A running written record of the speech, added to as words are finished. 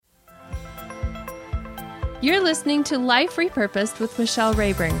You're listening to Life Repurposed with Michelle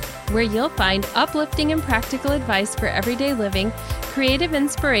Rayburn, where you'll find uplifting and practical advice for everyday living, creative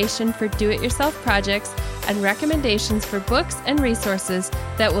inspiration for do-it-yourself projects, and recommendations for books and resources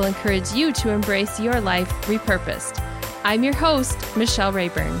that will encourage you to embrace your life repurposed. I'm your host, Michelle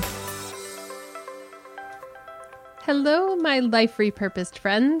Rayburn. Hello, my Life Repurposed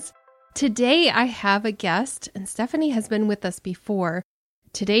friends. Today I have a guest, and Stephanie has been with us before.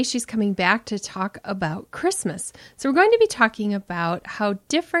 Today she's coming back to talk about Christmas. So we're going to be talking about how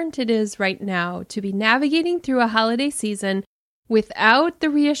different it is right now to be navigating through a holiday season without the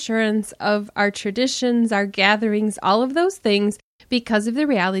reassurance of our traditions, our gatherings, all of those things because of the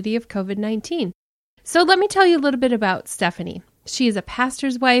reality of COVID-19. So let me tell you a little bit about Stephanie. She is a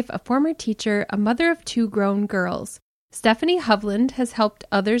pastor's wife, a former teacher, a mother of 2 grown girls. Stephanie Hovland has helped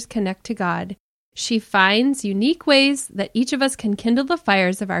others connect to God. She finds unique ways that each of us can kindle the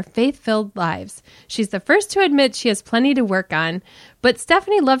fires of our faith-filled lives. She's the first to admit she has plenty to work on, but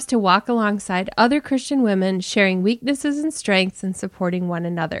Stephanie loves to walk alongside other Christian women, sharing weaknesses and strengths and supporting one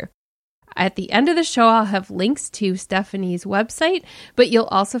another. At the end of the show, I'll have links to Stephanie's website, but you'll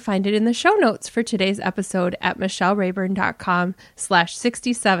also find it in the show notes for today's episode at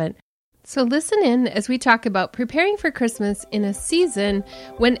michellerayburn.com/67. So listen in as we talk about preparing for Christmas in a season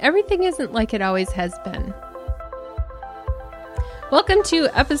when everything isn't like it always has been. Welcome to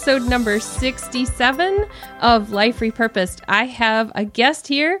episode number 67 of Life Repurposed. I have a guest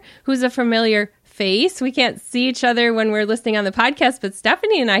here who's a familiar face. We can't see each other when we're listening on the podcast, but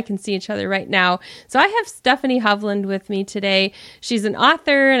Stephanie and I can see each other right now. So I have Stephanie Hovland with me today. She's an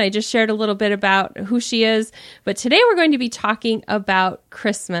author, and I just shared a little bit about who she is. But today we're going to be talking about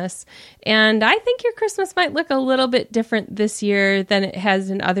Christmas. And I think your Christmas might look a little bit different this year than it has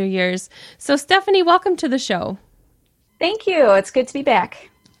in other years. So Stephanie, welcome to the show. Thank you. It's good to be back.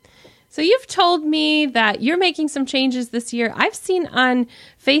 So you've told me that you're making some changes this year. I've seen on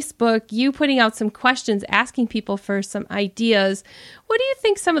Facebook you putting out some questions, asking people for some ideas. What do you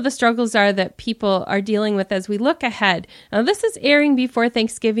think some of the struggles are that people are dealing with as we look ahead? Now, this is airing before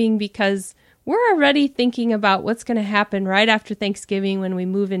Thanksgiving because we're already thinking about what's going to happen right after Thanksgiving when we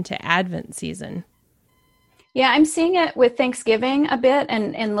move into Advent season. Yeah, I'm seeing it with Thanksgiving a bit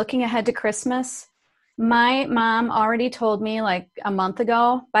and looking ahead to Christmas. My mom already told me like a month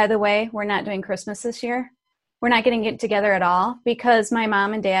ago, by the way, we're not doing Christmas this year. We're not going to get together at all because my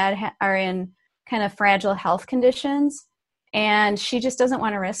mom and dad are in kind of fragile health conditions, and she just doesn't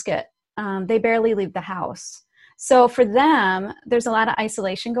want to risk it. They barely leave the house. So for them, there's a lot of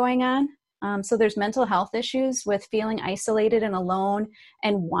isolation going on. So there's mental health issues with feeling isolated and alone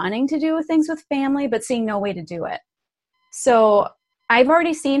and wanting to do things with family, but seeing no way to do it. So I've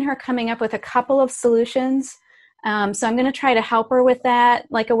already seen her coming up with a couple of solutions. So I'm going to try to help her with that,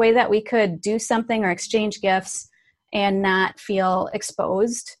 like a way that we could do something or exchange gifts and not feel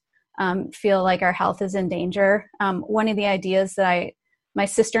exposed, feel like our health is in danger. One of the ideas that my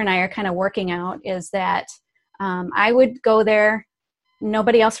sister and I are kind of working out is that I would go there,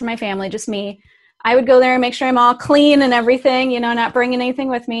 nobody else from my family, just me. I would go there and make sure I'm all clean and everything, not bringing anything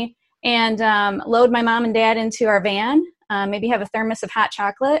with me, and load my mom and dad into our van. Maybe have a thermos of hot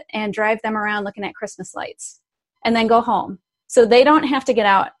chocolate and drive them around looking at Christmas lights and then go home. So they don't have to get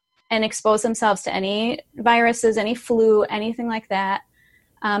out and expose themselves to any viruses, any flu, anything like that.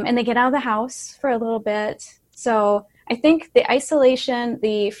 And they get out of the house for a little bit. So I think the isolation,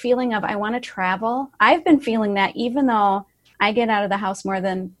 the feeling of I want to travel, I've been feeling that even though I get out of the house more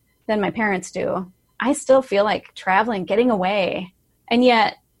than my parents do. I still feel like traveling, getting away. And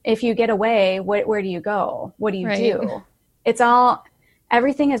yet if you get away, where do you go? What do you do?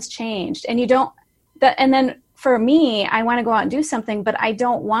 Everything has changed. And and then for me, I want to go out and do something, but I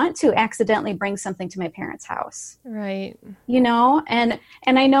don't want to accidentally bring something to my parents' house. Right. And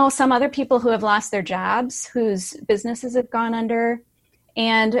I know some other people who have lost their jobs, whose businesses have gone under.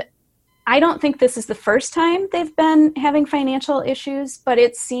 And I don't think this is the first time they've been having financial issues, but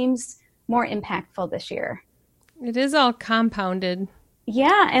it seems more impactful this year. It is all compounded.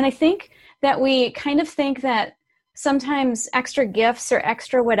 Yeah. And I think that we kind of think that sometimes extra gifts or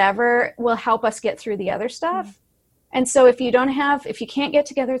extra whatever will help us get through the other stuff. Mm-hmm. And so if you can't get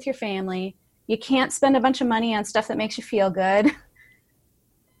together with your family, you can't spend a bunch of money on stuff that makes you feel good.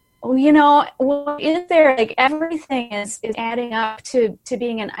 What is there? Like everything is adding up to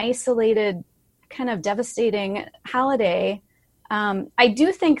being an isolated, kind of devastating holiday. I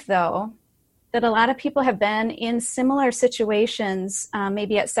do think though, that a lot of people have been in similar situations,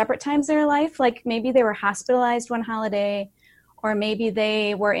 maybe at separate times in their life, like maybe they were hospitalized one holiday, or maybe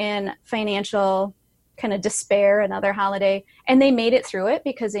they were in financial kind of despair another holiday, and they made it through it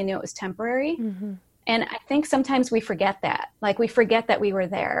because they knew it was temporary. Mm-hmm. And I think sometimes we forget that. Like we forget that we were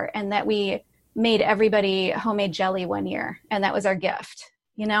there and that we made everybody homemade jelly one year and that was our gift,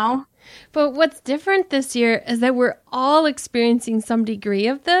 you know? But what's different this year is that we're all experiencing some degree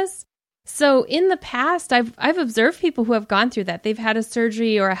of this. So in the past, I've observed people who have gone through that. They've had a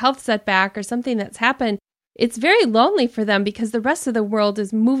surgery or a health setback or something that's happened. It's very lonely for them because the rest of the world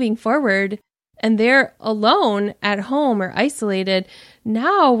is moving forward and they're alone at home or isolated.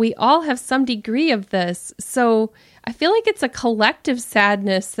 Now we all have some degree of this. So I feel like it's a collective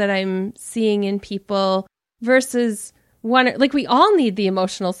sadness that I'm seeing in people versus one, like we all need the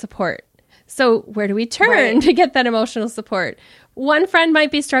emotional support. So where do we turn to get that emotional support? One friend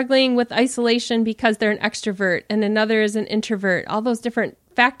might be struggling with isolation because they're an extrovert and another is an introvert, all those different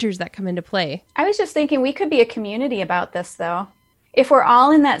factors that come into play. I was just thinking we could be a community about this, though. If we're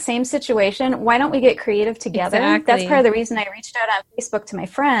all in that same situation, why don't we get creative together? Exactly. That's part of the reason I reached out on Facebook to my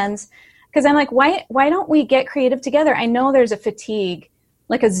friends, because I'm like, why don't we get creative together? I know there's a fatigue,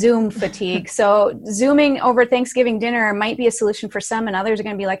 like a Zoom fatigue. So Zooming over Thanksgiving dinner might be a solution for some, and others are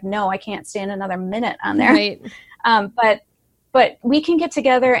going to be like, no, I can't stand another minute on there. Right. But we can get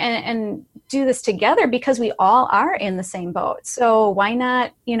together and do this together because we all are in the same boat. So why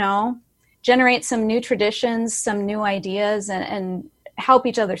not, generate some new traditions, some new ideas, and help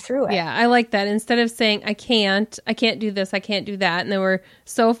each other through it. Yeah, I like that. Instead of saying, I can't do this, I can't do that. And then we're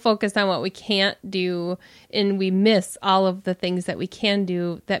so focused on what we can't do and we miss all of the things that we can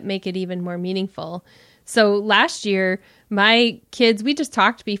do that make it even more meaningful. So last year, my kids, we just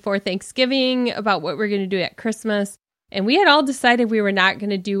talked before Thanksgiving about what we're going to do at Christmas. And we had all decided we were not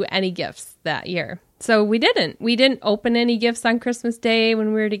going to do any gifts that year. So we didn't. We didn't open any gifts on Christmas Day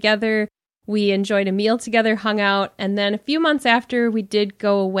when we were together. We enjoyed a meal together, hung out. And then a few months after, we did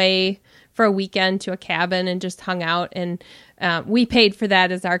go away for a weekend to a cabin and just hung out. And we paid for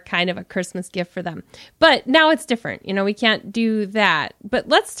that as our kind of a Christmas gift for them. But now it's different. We can't do that. But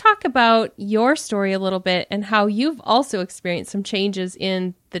let's talk about your story a little bit and how you've also experienced some changes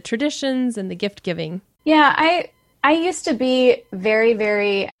in the traditions and the gift giving. Yeah, I used to be very,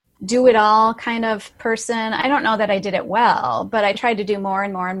 very do-it-all kind of person. I don't know that I did it well, but I tried to do more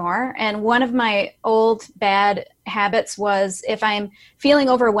and more and more. And one of my old bad habits was if I'm feeling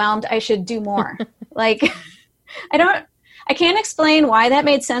overwhelmed, I should do more. Like, I can't explain why that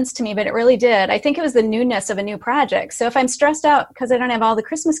made sense to me, but it really did. I think it was the newness of a new project. So if I'm stressed out because I don't have all the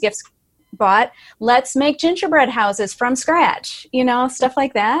Christmas gifts bought, let's make gingerbread houses from scratch, stuff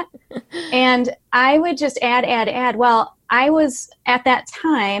like that. And I would just add. Well, I was at that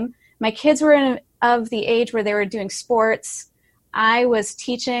time, my kids were of the age where they were doing sports. I was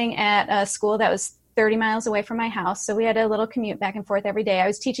teaching at a school that was 30 miles away from my house. So we had a little commute back and forth every day. I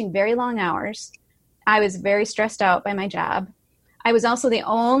was teaching very long hours. I was very stressed out by my job. I was also the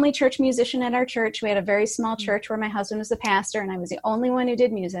only church musician at our church. We had a very small church where my husband was the pastor, and I was the only one who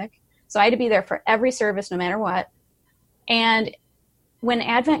did music. So I had to be there for every service, no matter what. And when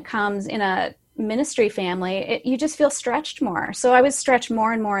Advent comes in a ministry family, you just feel stretched more. So I was stretched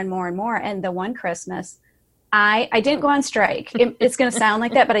more and more and more and more. And the one Christmas, I didn't go on strike. It's going to sound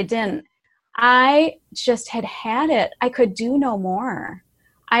like that, but I didn't. I just had it. I could do no more.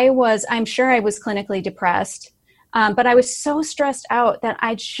 I'm sure I was clinically depressed, but I was so stressed out that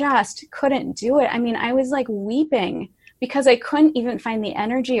I just couldn't do it. I mean, I was like weeping because I couldn't even find the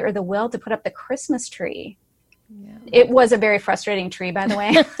energy or the will to put up the Christmas tree. Yeah. It was a very frustrating tree, by the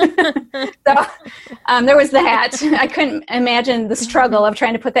way. So there was that. I couldn't imagine the struggle of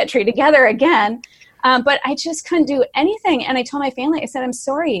trying to put that tree together again. But I just couldn't do anything. And I told my family, I said, I'm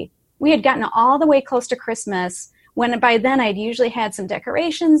sorry. We had gotten all the way close to Christmas when by then I'd usually had some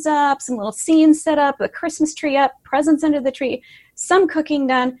decorations up, some little scenes set up, the Christmas tree up, presents under the tree, some cooking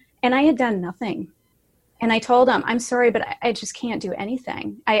done, and I had done nothing. And I told them, I'm sorry, but I just can't do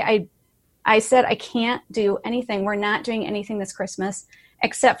anything. I said, I can't do anything. We're not doing anything this Christmas,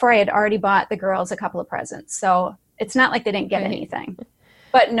 except for I had already bought the girls a couple of presents. So it's not like they didn't get anything.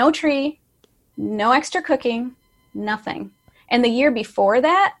 But no tree, no extra cooking, nothing. And the year before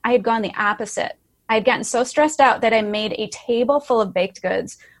that, I had gone the opposite. I had gotten so stressed out that I made a table full of baked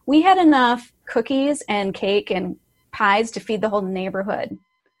goods. We had enough cookies and cake and pies to feed the whole neighborhood.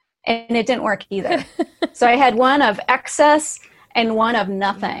 And it didn't work either. So I had one of excess and one of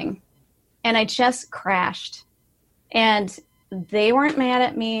nothing. And I just crashed. And they weren't mad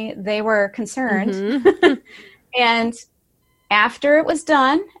at me. They were concerned. Mm-hmm. And after it was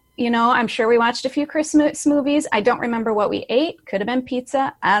done, I'm sure we watched a few Christmas movies. I don't remember what we ate. Could have been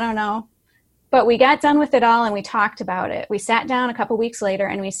pizza. I don't know. But we got done with it all and we talked about it. We sat down a couple weeks later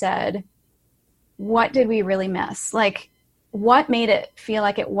and we said, what did we really miss? Like, what made it feel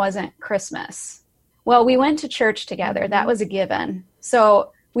like it wasn't Christmas? Well, we went to church together. That was a given.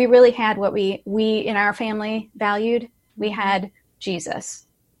 So we really had what we in our family valued. We had Jesus.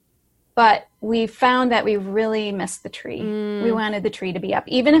 But we found that we really missed the tree. We wanted the tree to be up.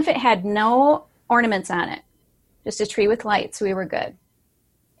 Even if it had no ornaments on it, just a tree with lights, we were good.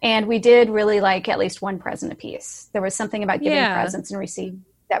 And we did really like at least one present apiece. There was something about giving presents and receiving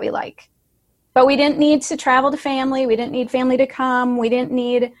that we like. But we didn't need to travel to family. We didn't need family to come. We didn't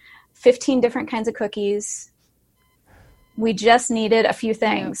need 15 different kinds of cookies. We just needed a few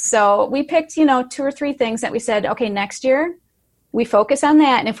things. So we picked, 2 or 3 things that we said, okay, next year we focus on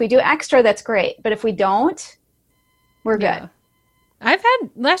that. And if we do extra, that's great. But if we don't, we're good.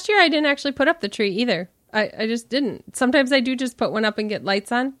 Last year I didn't actually put up the tree either. I just didn't. Sometimes I do just put one up and get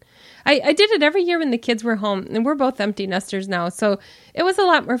lights on. I did it every year when the kids were home, and we're both empty nesters now. So it was a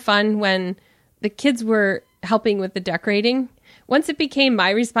lot more fun when the kids were helping with the decorating. Once it became my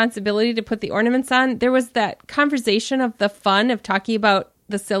responsibility to put the ornaments on, there was that conversation of the fun of talking about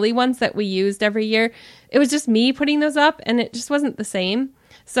the silly ones that we used every year. It was just me putting those up, and it just wasn't the same.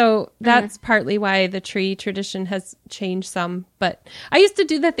 So that's partly why the tree tradition has changed some. But I used to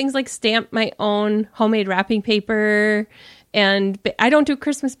do the things like stamp my own homemade wrapping paper, and I don't do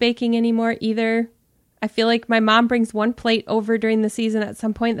Christmas baking anymore either. I feel like my mom brings one plate over during the season at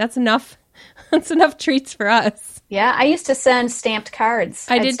some point. That's enough. That's enough treats for us. Yeah, I used to send stamped cards.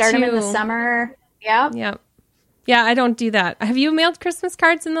 I'd start them in the summer. Yeah. Yeah, I don't do that. Have you mailed Christmas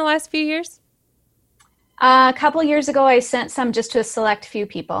cards in the last few years? A couple years ago, I sent some just to a select few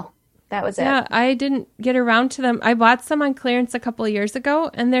people. That was it. Yeah, I didn't get around to them. I bought some on clearance a couple of years ago,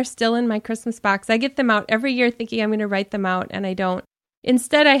 and they're still in my Christmas box. I get them out every year thinking I'm going to write them out, and I don't.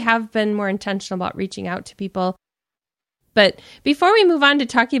 Instead, I have been more intentional about reaching out to people. But before we move on to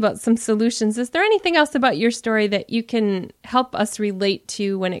talking about some solutions, is there anything else about your story that you can help us relate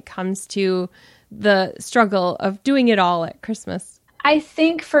to when it comes to the struggle of doing it all at Christmas? I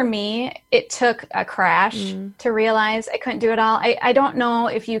think for me, it took a crash to realize I couldn't do it all. I don't know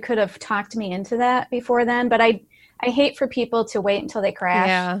if you could have talked me into that before then, but I hate for people to wait until they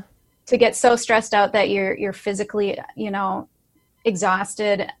crash, to get so stressed out that you're physically,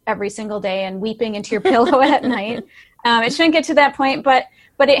 exhausted every single day and weeping into your pillow at night. It shouldn't get to that point, but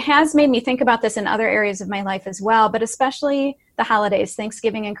it has made me think about this in other areas of my life as well, but especially the holidays,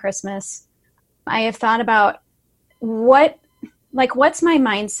 Thanksgiving and Christmas. I have thought about what's my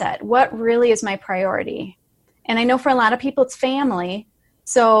mindset? What really is my priority? And I know for a lot of people it's family.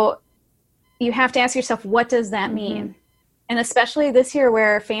 So you have to ask yourself, what does that mean? And especially this year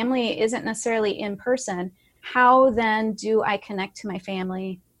where family isn't necessarily in person, how then do I connect to my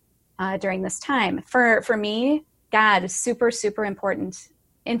family during this time? For me, God is super, super important.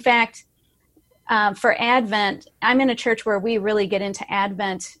 In fact, for Advent, I'm in a church where we really get into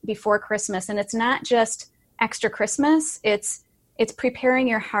Advent before Christmas. And it's not just extra Christmas. It's preparing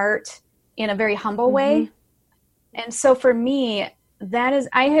your heart in a very humble way. And so for me,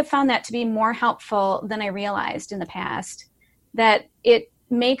 I have found that to be more helpful than I realized in the past, that it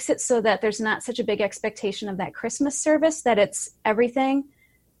makes it so that there's not such a big expectation of that Christmas service, that it's everything.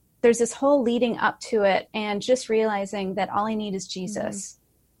 There's this whole leading up to it and just realizing that all I need is Jesus.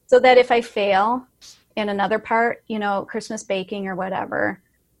 So that if I fail in another part, Christmas baking or whatever,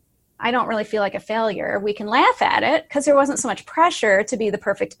 I don't really feel like a failure. We can laugh at it because there wasn't so much pressure to be the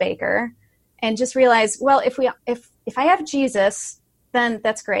perfect baker, and just realize, well, if I have Jesus, then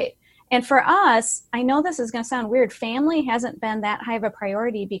that's great. And for us, I know this is going to sound weird. Family hasn't been that high of a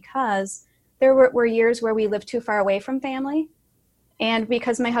priority because there were years where we lived too far away from family. And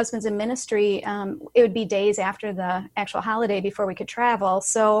because my husband's in ministry, it would be days after the actual holiday before we could travel.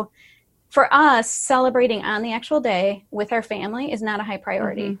 So for us, celebrating on the actual day with our family is not a high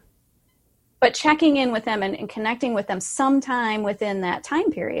priority. But checking in with them and connecting with them sometime within that time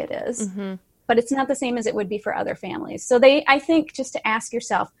period is. But it's not the same as it would be for other families. So I think just to ask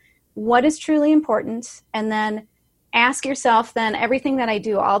yourself, what is truly important? And then ask yourself then, everything that I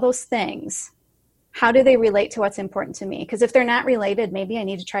do, all those things, how do they relate to what's important to me? Because if they're not related, maybe I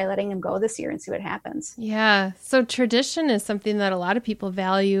need to try letting them go this year and see what happens. Yeah. So tradition is something that a lot of people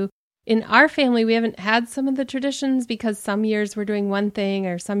value. In our family, we haven't had some of the traditions because some years we're doing one thing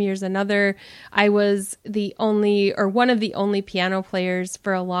or some years another. I was one of the only piano players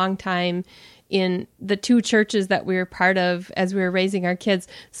for a long time in the 2 churches that we were part of as we were raising our kids.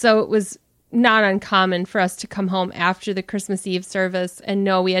 So it was not uncommon for us to come home after the Christmas Eve service and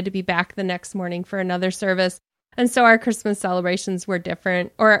know we had to be back the next morning for another service. And so our Christmas celebrations were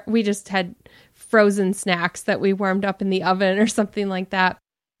different, or we just had frozen snacks that we warmed up in the oven or something like that.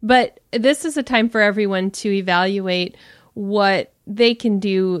 But this is a time for everyone to evaluate what they can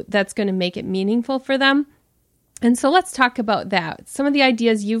do that's going to make it meaningful for them. And so let's talk about that. Some of the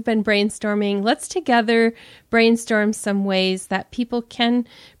ideas you've been brainstorming, let's together brainstorm some ways that people can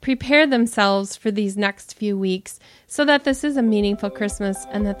prepare themselves for these next few weeks so that this is a meaningful Christmas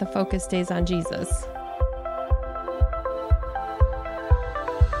and that the focus stays on Jesus.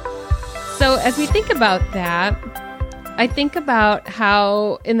 So as we think about that, I think about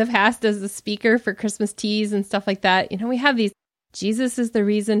how in the past as a speaker for Christmas teas and stuff like that, we have these Jesus is the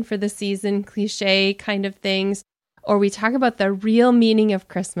reason for the season cliche kind of things, or we talk about the real meaning of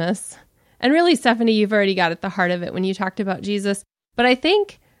Christmas. And really, Stephanie, you've already got at the heart of it when you talked about Jesus. But I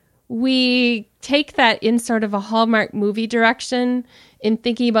think we take that in sort of a Hallmark movie direction in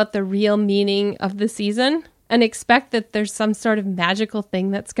thinking about the real meaning of the season and expect that there's some sort of magical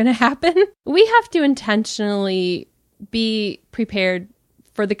thing that's going to happen. We have to intentionally be prepared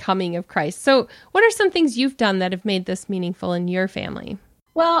for the coming of Christ. So what are some things you've done that have made this meaningful in your family?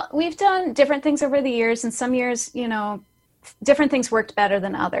 Well, we've done different things over the years, and some years, different things worked better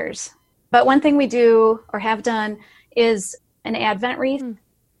than others. But one thing we do or have done is an Advent wreath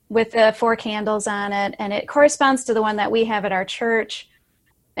with the 4 candles on it, and it corresponds to the one that we have at our church.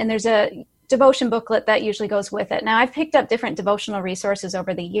 And there's a devotion booklet that usually goes with it. Now, I've picked up different devotional resources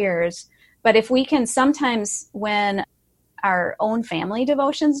over the years, but if we can sometimes, when our own family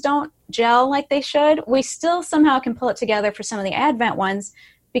devotions don't gel like they should, we still somehow can pull it together for some of the Advent ones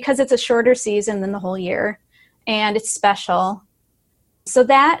because it's a shorter season than the whole year and it's special. So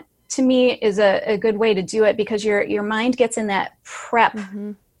that to me is a good way to do it because your mind gets in that prep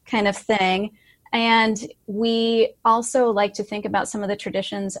kind of thing. And we also like to think about some of the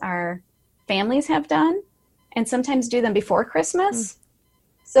traditions our families have done and sometimes do them before Christmas.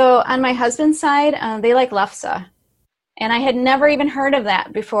 So on my husband's side, they like lefse. And I had never even heard of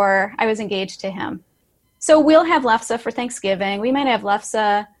that before I was engaged to him. So we'll have lefse for Thanksgiving. We might have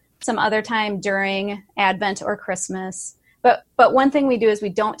lefse some other time during Advent or Christmas. But one thing we do is we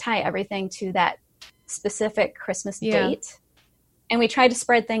don't tie everything to that specific Christmas date. And we try to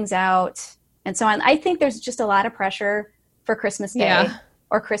spread things out and so on. I think there's just a lot of pressure for Christmas Day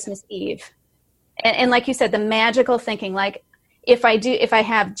or Christmas Eve. And like you said, the magical thinking, like, if I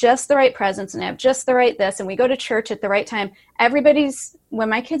have just the right presents and I have just the right this, and we go to church at the right time, when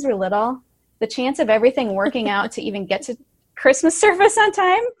my kids were little, the chance of everything working out to even get to Christmas service on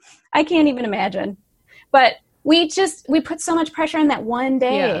time, I can't even imagine. But we put so much pressure on that one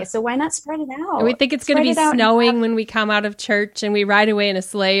day. So why not spread it out? And we think it's going to be snowing when we come out of church and we ride away in a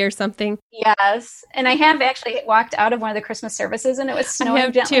sleigh or something. Yes. And I have actually walked out of one of the Christmas services and it was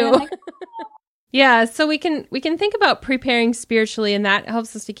snowing gently. Too. Yeah, so we can think about preparing spiritually, and that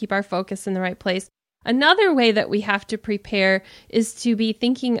helps us to keep our focus in the right place. Another way that we have to prepare is to be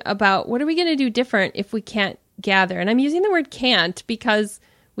thinking about what are we going to do different if we can't gather. And I'm using the word can't because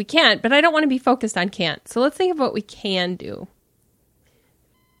we can't, but I don't want to be focused on can't. So let's think of what we can do.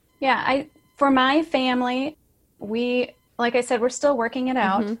 Yeah, for my family, like I said, we're still working it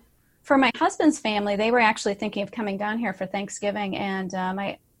out. For my husband's family, they were actually thinking of coming down here for Thanksgiving, and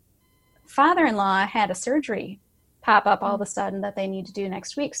my father-in-law had a surgery pop up all of a sudden that they need to do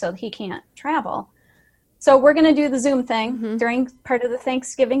next week, so he can't travel. So we're going to do the Zoom thing during part of the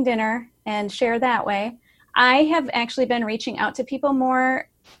Thanksgiving dinner and share that way. I have actually been reaching out to people more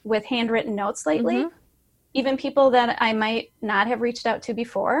with handwritten notes lately, even people that I might not have reached out to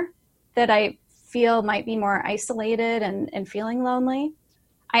before, that I feel might be more isolated and feeling lonely.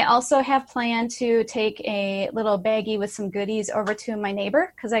 I also have planned to take a little baggie with some goodies over to my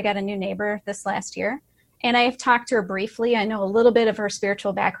neighbor because I got a new neighbor this last year. And I have talked to her briefly. I know a little bit of her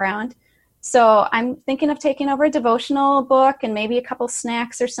spiritual background. So I'm thinking of taking over a devotional book and maybe a couple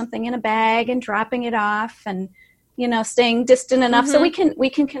snacks or something in a bag and dropping it off and, staying distant enough so we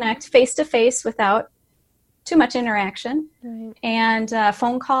can connect face to face without too much interaction. Right. And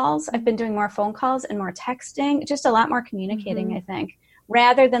phone calls. I've been doing more phone calls and more texting, just a lot more communicating, I think,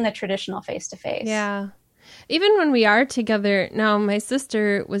 rather than the traditional face-to-face. Yeah. Even when we are together, now my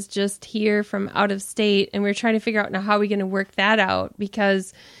sister was just here from out of state, and we're trying to figure out now how we're going to work that out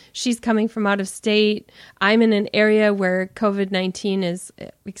because she's coming from out of state. I'm in an area where COVID-19 is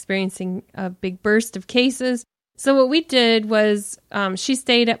experiencing a big burst of cases. So what we did was she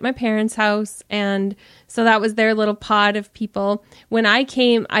stayed at my parents' house, and so that was their little pod of people. When I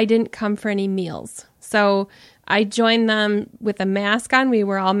came, I didn't come for any meals. So I joined them with a mask on. We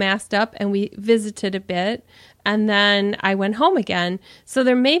were all masked up and we visited a bit. And then I went home again. So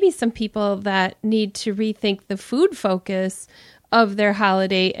there may be some people that need to rethink the food focus of their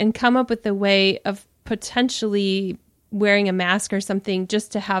holiday and come up with a way of potentially wearing a mask or something,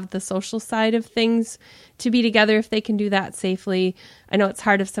 just to have the social side of things to be together if they can do that safely. I know it's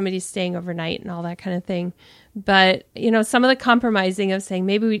hard if somebody's staying overnight and all that kind of thing. But, some of the compromising of saying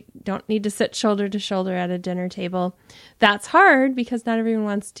maybe we don't need to sit shoulder to shoulder at a dinner table, that's hard because not everyone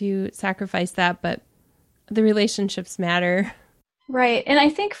wants to sacrifice that, but the relationships matter. Right. And I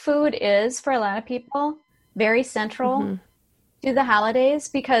think food is, for a lot of people, very central to the holidays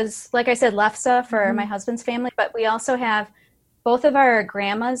because, like I said, lefse for my husband's family, but we also have, both of our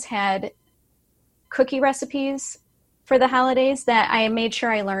grandmas had cookie recipes for the holidays that I made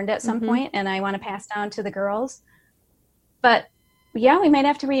sure I learned at some point, and I want to pass down to the girls. But yeah, we might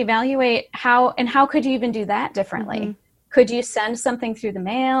have to reevaluate how could you even do that differently? Could you send something through the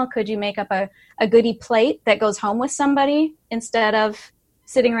mail? Could you make up a goodie plate that goes home with somebody instead of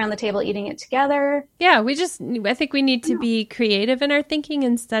sitting around the table eating it together? Yeah, I think we need to be creative in our thinking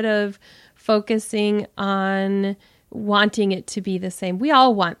instead of focusing on wanting it to be the same. We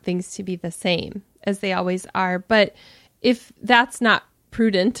all want things to be the same as they always are. But if that's not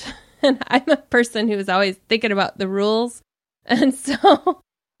prudent, and I'm a person who is always thinking about the rules, and so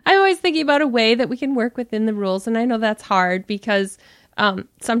I'm always thinking about a way that we can work within the rules. And I know that's hard because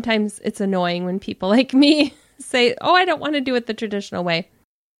sometimes it's annoying when people like me say, oh, I don't want to do it the traditional way.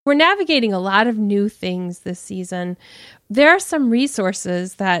 We're navigating a lot of new things this season. There are some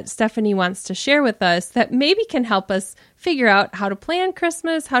resources that Stephanie wants to share with us that maybe can help us figure out how to plan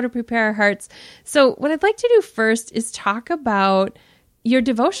Christmas, how to prepare our hearts. So what I'd like to do first is talk about your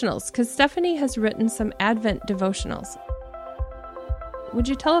devotionals, because Stephanie has written some Advent devotionals. Would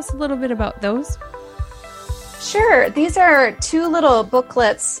you tell us a little bit about those? Sure. These are 2 little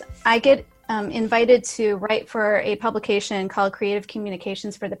booklets I get invited to write for a publication called Creative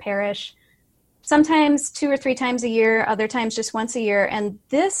Communications for the Parish. Sometimes 2 or 3 times a year, other times just once a year. And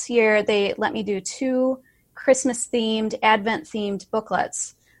this year they let me do 2 Christmas-themed, Advent-themed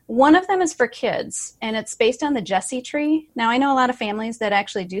booklets. One of them is for kids, and it's based on the Jesse tree. Now, I know a lot of families that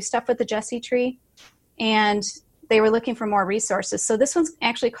actually do stuff with the Jesse tree, and they were looking for more resources. So this one's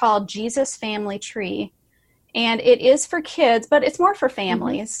actually called Jesus Family Tree. And it is for kids, but it's more for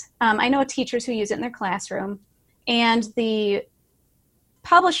families. I know teachers who use it in their classroom. And the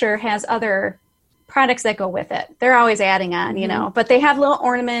publisher has other products that go with it. They're always adding on, but they have little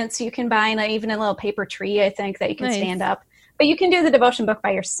ornaments you can buy, and even a little paper tree, I think, that you can stand up. But you can do the devotion book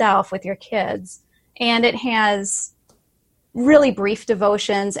by yourself with your kids. And it has really brief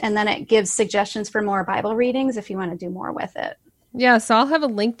devotions, and then it gives suggestions for more Bible readings if you want to do more with it. Yeah, so I'll have a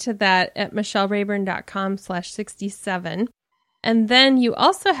link to that at michellerayburn.com/67. And then you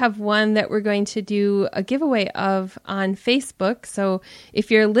also have one that we're going to do a giveaway of on Facebook. So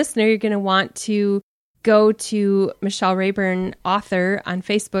if you're a listener, you're going to want to go to Michelle Rayburn Author on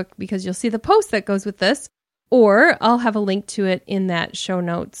Facebook because you'll see the post that goes with this. Or I'll have a link to it in that show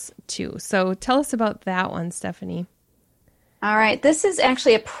notes too. So tell us about that one, Stephanie. All right. This is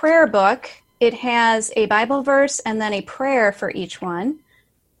actually a prayer book. It has a Bible verse and then a prayer for each one.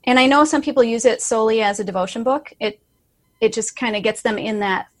 And I know some people use it solely as a devotion book. It just kind of gets them in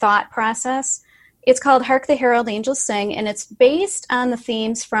that thought process. It's called Hark the Herald Angels Sing, and it's based on the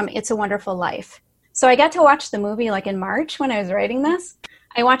themes from It's a Wonderful Life. So I got to watch the movie like in March when I was writing this.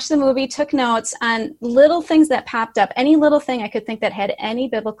 I watched the movie, took notes on little things that popped up, any little thing I could think that had any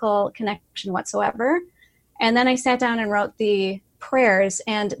biblical connection whatsoever. And then I sat down and wrote the prayers.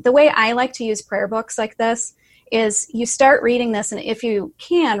 And the way I like to use prayer books like this is you start reading this, and if you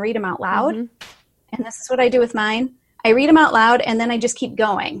can, read them out loud. And this is what I do with mine. I read them out loud, and then I just keep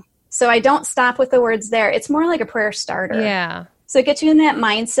going. So I don't stop with the words there. It's more like a prayer starter. Yeah. So it gets you in that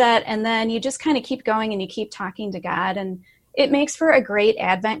mindset, and then you just kind of keep going and you keep talking to God. And it makes for a great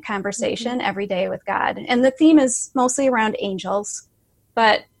Advent conversation every day with God. And the theme is mostly around angels.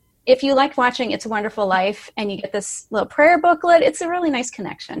 But if you like watching It's a Wonderful Life and you get this little prayer booklet, it's a really nice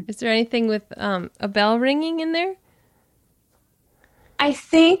connection. Is there anything with a bell ringing in there? I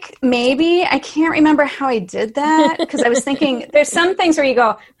think maybe. I can't remember how I did that because I was thinking there's some things where you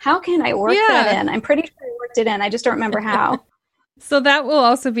go, how can I work that in? I'm pretty sure I worked it in. I just don't remember how. So that will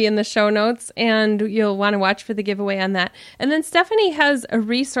also be in the show notes, and you'll want to watch for the giveaway on that. And then Stephanie has a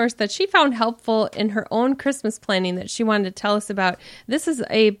resource that she found helpful in her own Christmas planning that she wanted to tell us about. This is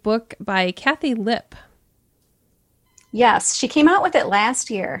a book by Kathy Lipp. Yes, she came out with it last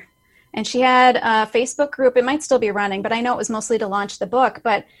year, and she had a Facebook group. It might still be running, but I know it was mostly to launch the book,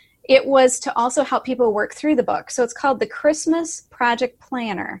 but it was to also help people work through the book. So it's called the Christmas Project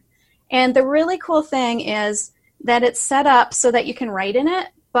Planner. And the really cool thing is that it's set up so that you can write in it,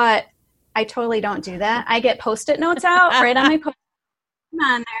 but I totally don't do that. I get Post-it notes out right on my Post-it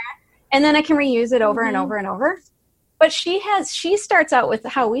on there, and then I can reuse it over and over and over. But she starts out with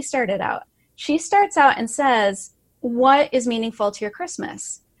how we started out. She starts out and says, what is meaningful to your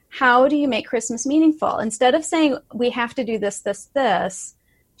Christmas? How do you make Christmas meaningful? Instead of saying, we have to do this, this, this,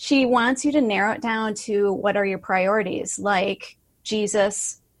 she wants you to narrow it down to what are your priorities, like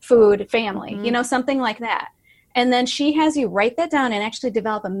Jesus, food, family, something like that. And then she has you write that down and actually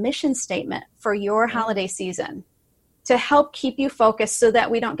develop a mission statement for your holiday season to help keep you focused so that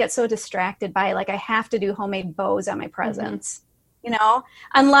we don't get so distracted by, like, I have to do homemade bows on my presents,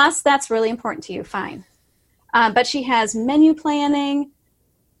 unless that's really important to you, fine. But she has menu planning,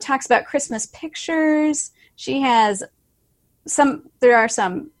 talks about Christmas pictures. She has there are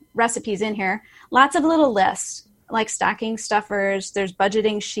some recipes in here, lots of little lists, like stocking stuffers, there's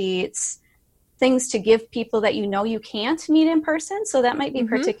budgeting sheets, things to give people that you can't meet in person. So that might be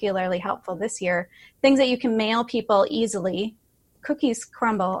particularly helpful this year. Things that you can mail people easily. Cookies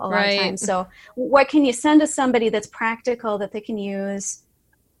crumble a lot of times. So what can you send to somebody that's practical that they can use?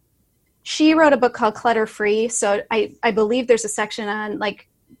 She wrote a book called Clutter Free. So I believe there's a section on like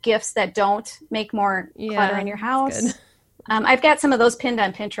gifts that don't make more clutter in your house. I've got some of those pinned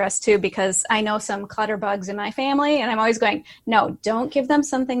on Pinterest too, because I know some clutter bugs in my family, and I'm always going, no, don't give them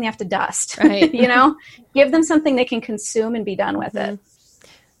something they have to dust, right? Give them something they can consume and be done with it.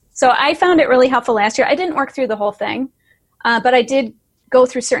 So I found it really helpful last year. I didn't work through the whole thing, but I did go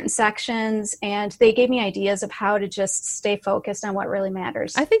through certain sections, and they gave me ideas of how to just stay focused on what really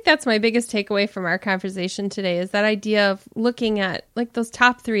matters. I think that's my biggest takeaway from our conversation today, is that idea of looking at like those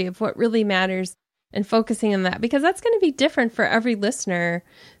top 3 of what really matters and focusing on that, because that's going to be different for every listener.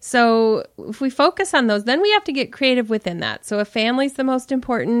 So if we focus on those, then we have to get creative within that. So if family's the most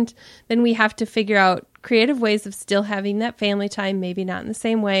important, then we have to figure out creative ways of still having that family time, maybe not in the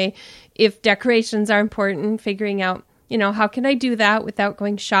same way. If decorations are important, figuring out, how can I do that without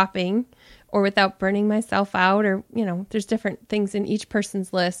going shopping or without burning myself out, or, there's different things in each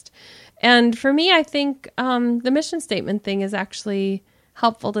person's list. And for me, I think the mission statement thing is actually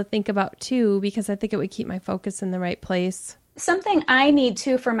helpful to think about too, because I think it would keep my focus in the right place. Something I need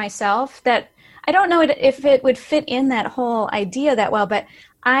too for myself, that I don't know if it would fit in that whole idea that well, but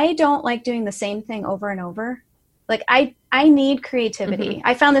I don't like doing the same thing over and over. Like I need creativity.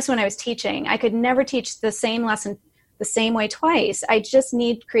 I found this when I was teaching. I could never teach the same lesson the same way twice. I just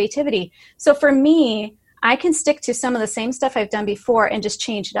need creativity. So for me, I can stick to some of the same stuff I've done before and just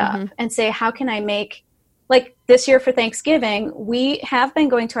change it up and say, how can I make, like this year for Thanksgiving, we have been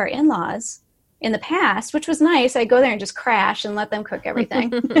going to our in-laws in the past, which was nice. I go there and just crash and let them cook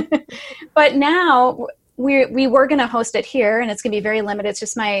everything. But now we were going to host it here, and it's going to be very limited. It's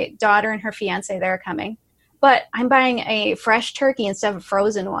just my daughter and her fiance that are coming. But I'm buying a fresh turkey instead of a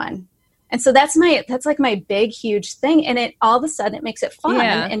frozen one. And so that's like my big, huge thing. And it all of a sudden it makes it fun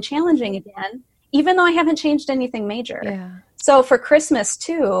and challenging again, even though I haven't changed anything major. Yeah. So for Christmas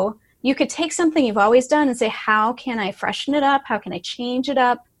too, you could take something you've always done and say, how can I freshen it up? How can I change it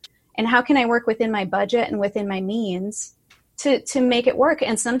up? And how can I work within my budget and within my means to make it work?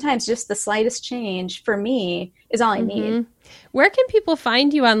 And sometimes just the slightest change for me is all I need. Where can people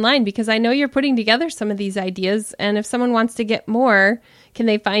find you online? Because I know you're putting together some of these ideas. And if someone wants to get more, can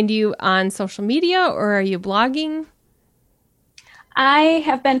they find you on social media, or are you blogging? I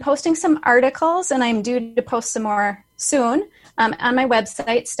have been posting some articles, and I'm due to post some more soon. On my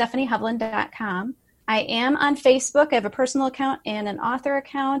website, stephaniehovland.com. I am on Facebook. I have a personal account and an author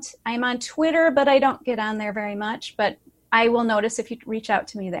account. I'm on Twitter, but I don't get on there very much. But I will notice if you reach out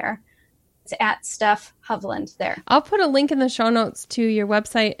to me there. It's at Steph Hovland there. I'll put a link in the show notes to your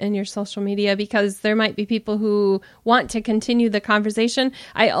website and your social media, because there might be people who want to continue the conversation.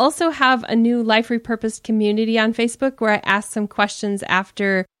 I also have a new Life Repurposed community on Facebook where I ask some questions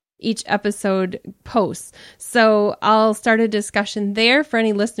after each episode posts. So I'll start a discussion there for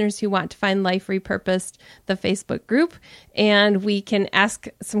any listeners who want to find Life Repurposed, the Facebook group, and we can ask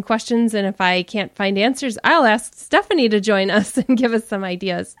some questions. And if I can't find answers, I'll ask Stephanie to join us and give us some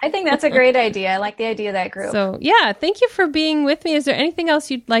ideas. I think that's a great idea. I like the idea of that group. So yeah, thank you for being with me. Is there anything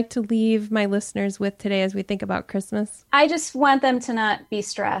else you'd like to leave my listeners with today as we think about Christmas? I just want them to not be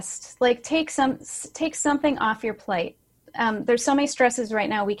stressed. Like take something off your plate. There's so many stresses right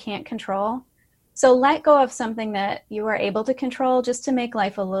now we can't control. So let go of something that you are able to control, just to make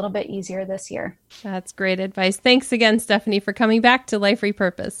life a little bit easier this year. That's great advice. Thanks again, Stephanie, for coming back to Life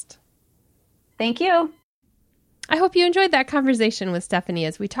Repurposed. Thank you. I hope you enjoyed that conversation with Stephanie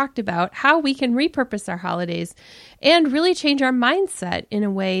as we talked about how we can repurpose our holidays and really change our mindset in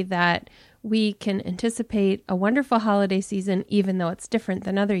a way that we can anticipate a wonderful holiday season, even though it's different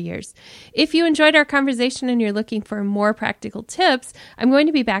than other years. If you enjoyed our conversation and you're looking for more practical tips, I'm going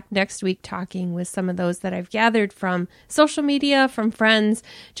to be back next week talking with some of those that I've gathered from social media, from friends,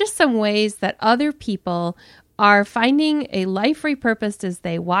 just some ways that other people are finding a life repurposed as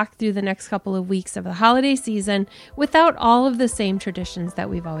they walk through the next couple of weeks of the holiday season without all of the same traditions that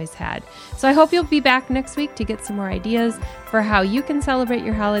we've always had. So I hope you'll be back next week to get some more ideas for how you can celebrate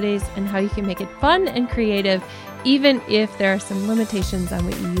your holidays and how you can make it fun and creative, even if there are some limitations on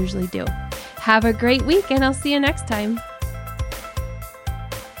what you usually do. Have a great week, and I'll see you next time.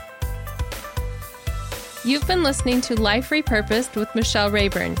 You've been listening to Life Repurposed with Michelle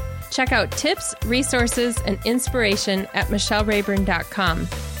Rayburn. Check out tips, resources, and inspiration at michellerayburn.com.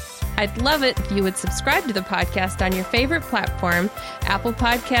 I'd love it if you would subscribe to the podcast on your favorite platform, Apple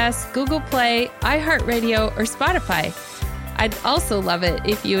Podcasts, Google Play, iHeartRadio, or Spotify. I'd also love it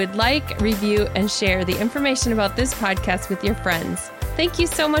if you would like, review, and share the information about this podcast with your friends. Thank you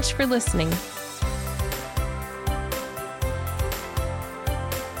so much for listening.